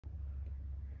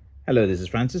Hello, this is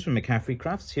Francis from McCaffrey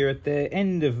Crafts here at the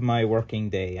end of my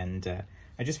working day, and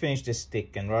I just finished this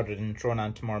stick, and rather than throw it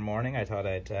on tomorrow morning, I thought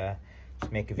I'd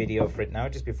just make a video for it now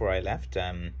just before I left.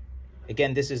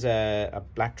 Again, this is a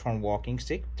Blackthorn Walking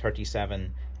stick,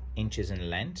 37 inches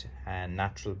in length, and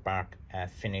natural bark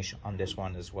finish on this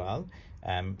one as well.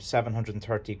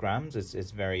 730 grams.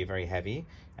 It's very, very heavy.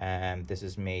 This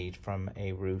is made from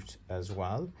a root as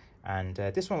well. And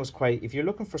this one was quite, if you're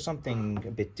looking for something a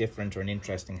bit different or an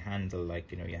interesting handle,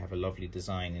 like, you know, you have a lovely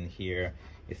design in here,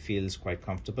 it feels quite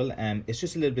comfortable. It's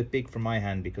just a little bit big for my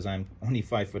hand because I'm only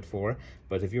 5'4",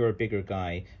 but if you're a bigger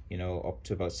guy, you know, up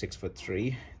to about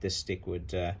 6'3", this stick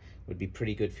would be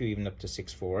pretty good for you. Even up to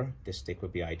 6'4", this stick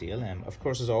would be ideal. Of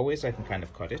course, as always, I can kind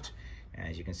of cut it.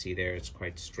 As you can see there, it's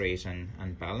quite straight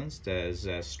and balanced, as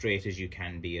straight as you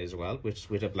can be as well,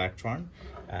 with a Blackthorn.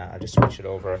 I'll just switch it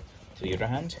over to the other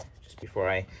hand just before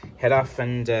I head off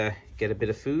and get a bit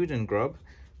of food and grub.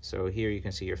 So here you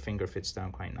can see your finger fits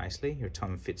down quite nicely, your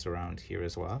thumb fits around here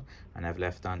as well, and I've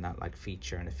left on that like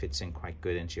feature, and it fits in quite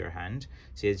good into your hand.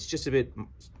 See, it's just a bit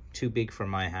too big for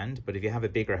my hand, but if you have a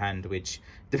bigger hand, which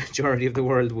the majority of the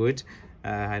world would,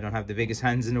 I don't have the biggest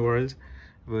hands in the world,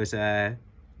 but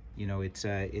you know, it's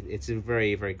a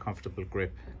very, very comfortable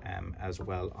grip as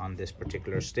well on this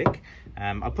particular stick.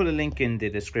 I'll put a link in the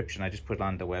description. I just put it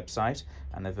on the website,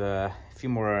 and I've a few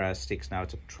more sticks now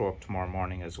to throw up tomorrow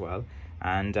morning as well.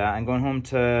 And I'm going home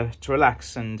to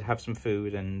relax and have some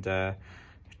food and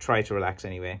try to relax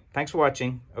anyway. Thanks for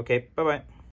watching. Okay, bye bye.